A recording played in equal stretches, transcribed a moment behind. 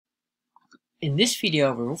In this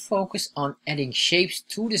video, we will focus on adding shapes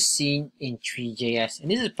to the scene in Three.js,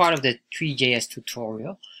 and this is part of the Three.js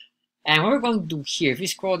tutorial. And what we're going to do here, if we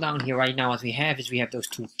scroll down here right now, what we have is we have those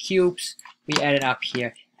two cubes. We added up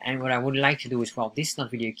here, and what I would like to do is, well, this is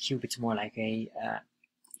not really a cube, it's more like a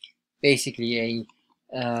basically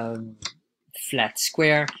a flat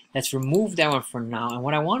square. Let's remove that one for now. And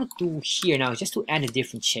what I want to do here now is just to add a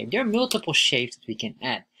different shape. There are multiple shapes that we can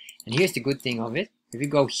add, and here's the good thing of it. If we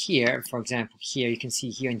go here, for example, here, you can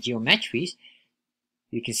see here in geometries,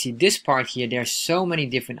 you can see this part here, there are so many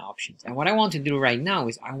different options. And what I want to do right now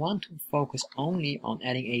is I want to focus only on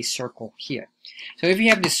adding a circle here. So if you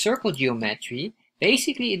have this circle geometry,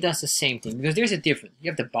 basically it does the same thing, because there's a difference. You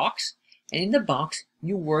have the box, and in the box,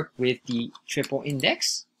 you work with the triple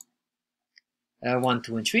index, 1,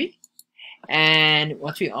 2, and 3. And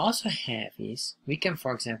what we also have is, we can,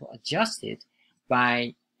 for example, adjust it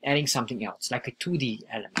by adding something else, like a 2D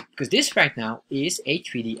element, because this right now is a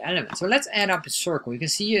 3D element. So let's add up a circle. You can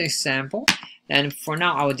see an example, and for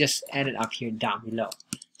now I will just add it up here down below.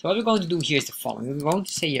 So what we're going to do here is the following. We're going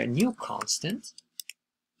to say here new constant,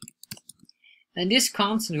 and this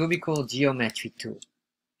constant will be called geometry2.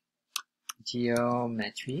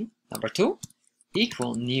 Geometry number 2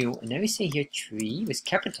 equal new, and then we say here 3 with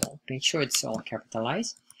capital, make sure it's all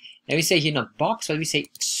capitalized. Then we say here not box, but we say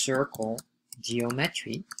circle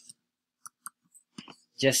geometry,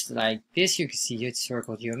 just like this. You can see here it's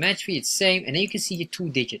circle geometry, it's same, and then you can see here 2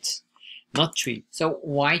 digits, not 3. So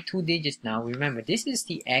why 2 digits now? Remember, this is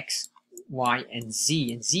the x, y, and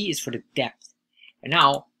z is for the depth. And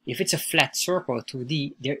now if it's a flat circle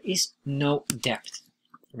 2D, there is no depth,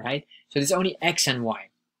 right? So there's only x and y.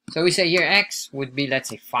 So we say here x would be, let's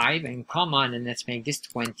say 5, and comma, and then let's make this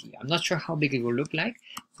 20. I'm not sure how big it will look like.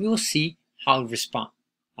 We will see how it responds.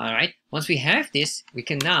 Alright, once we have this, we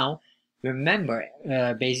can now remember,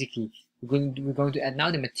 basically, we're going to add now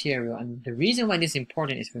the material. And the reason why this is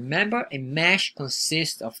important is, remember, a mesh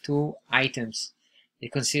consists of 2 items.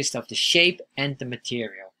 It consists of the shape and the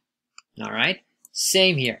material. Alright,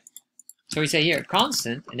 same here. So we say here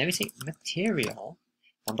constant, and then we say material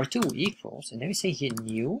number 2 equals, and then we say here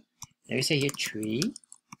new, then we say here 3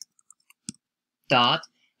 dot,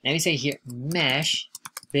 then we say here mesh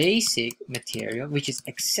basic material, which is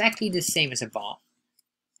exactly the same as above,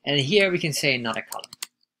 and here we can say another color.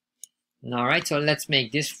 Alright, so let's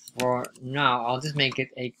make this for now. I'll just make it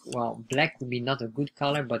a, well, black would be not a good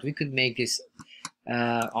color, but we could make this,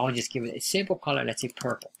 I'll just give it a simple color, let's say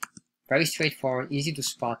purple. Very straightforward, easy to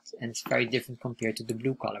spot, and it's very different compared to the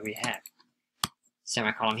blue color we have.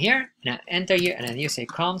 Semicolon here, now enter here, and then you say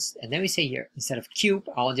const, and then we say here, instead of cube,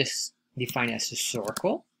 I'll just define it as a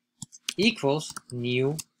circle, equals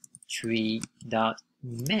new 3 dot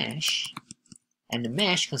mesh, and the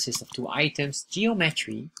mesh consists of 2 items,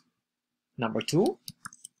 geometry number 2,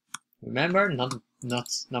 remember, not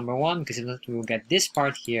number 1, because if not we will get this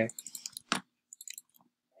part here.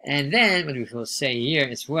 And then what we will say here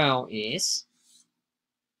as well is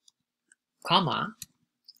comma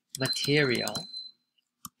material,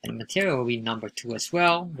 and the material will be number 2 as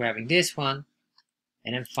well, grabbing this one.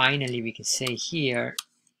 And then finally we can say here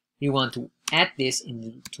we want to add this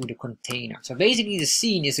to the container. So basically the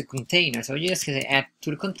scene is a container, so you just can say add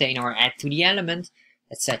to the container or add to the element,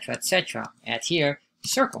 etc, etc. Add here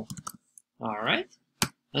circle. Alright,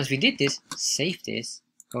 once we did this, save this,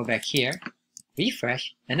 go back here,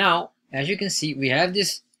 refresh, and now as you can see we have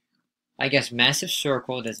this, I guess, massive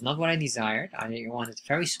circle. That's not what I desired. I want it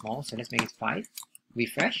very small, so let's make it 5.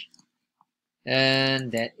 Refresh,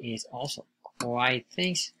 and that is also quite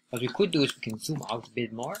things. What we could do is we can zoom out a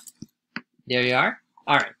bit more. There you are.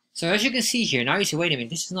 Alright, so as you can see here, now you say, wait a minute,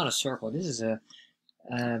 this is not a circle, this is a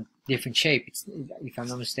different shape. It's, if I'm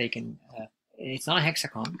not mistaken, it's not a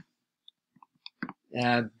hexagon,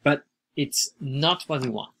 but it's not what we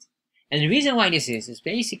want. And the reason why this is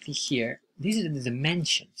basically here, these are the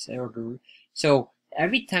dimensions. So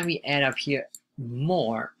every time we add up here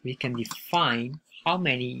more, we can define how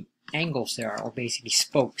many angles there are, or basically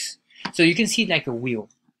spokes. So you can see it like a wheel.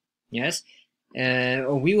 Yes, a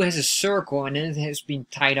wheel has a circle, and then it has been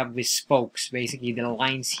tied up with spokes, basically the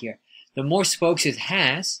lines here. The more spokes it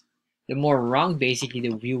has, the more round basically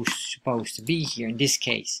the wheel is supposed to be here in this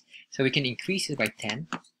case. So we can increase it by 10.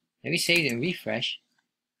 Let me save it and refresh.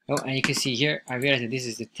 Oh, and you can see here, I realized that this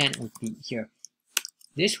is the 10 would be here.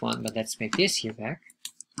 This one, but let's make this here back.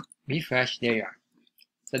 Refresh, there you are.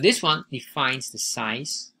 So this one defines the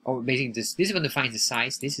size, or basically this one defines the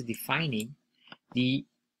size. This is defining the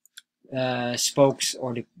spokes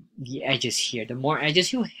or the edges here. The more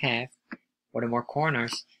edges you have, or the more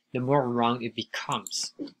corners, the more round it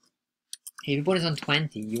becomes. If you put this on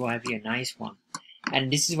 20, you will have here a nice one.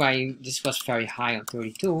 And this is why this was very high on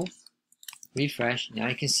 32. Refresh. Now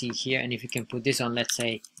you can see here, and if you can put this on, let's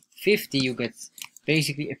say 50, you get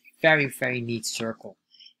basically a very, very neat circle.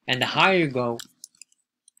 And the higher you go,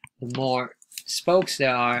 the more spokes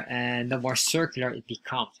there are, and the more circular it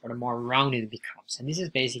becomes, or the more rounded it becomes. And this is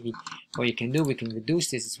basically what you can do. We can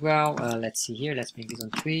reduce this as well. Let's see here. Let's make this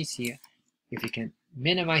on 3. See if you can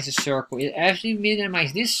minimize the circle. It actually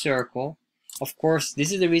minimizes this circle. Of course,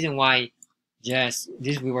 this is the reason why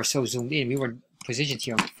we were so zoomed in. We were positioned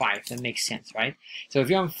here on 5. That makes sense, right? So if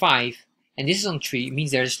you're on 5 and this is on 3, it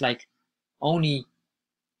means there's like only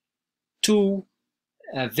 2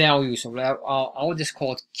 values, or I'll just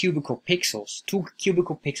call it cubical pixels, 2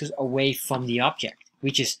 cubical pixels away from the object,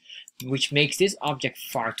 which makes this object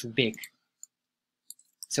far too big.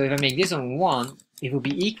 So if I make this on 1, it will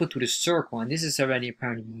be equal to the circle, and this is already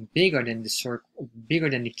apparently bigger than the circle, bigger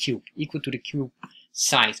than the cube, equal to the cube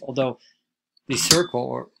size, although the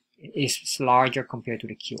circle is larger compared to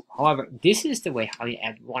the cube. However, this is the way how you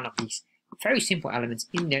add one of these very simple elements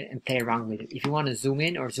in there and play around with it. If you want to zoom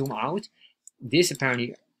in or zoom out, this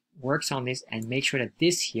apparently works on this, and make sure that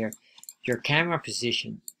this here, your camera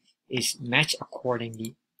position, is matched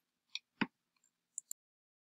accordingly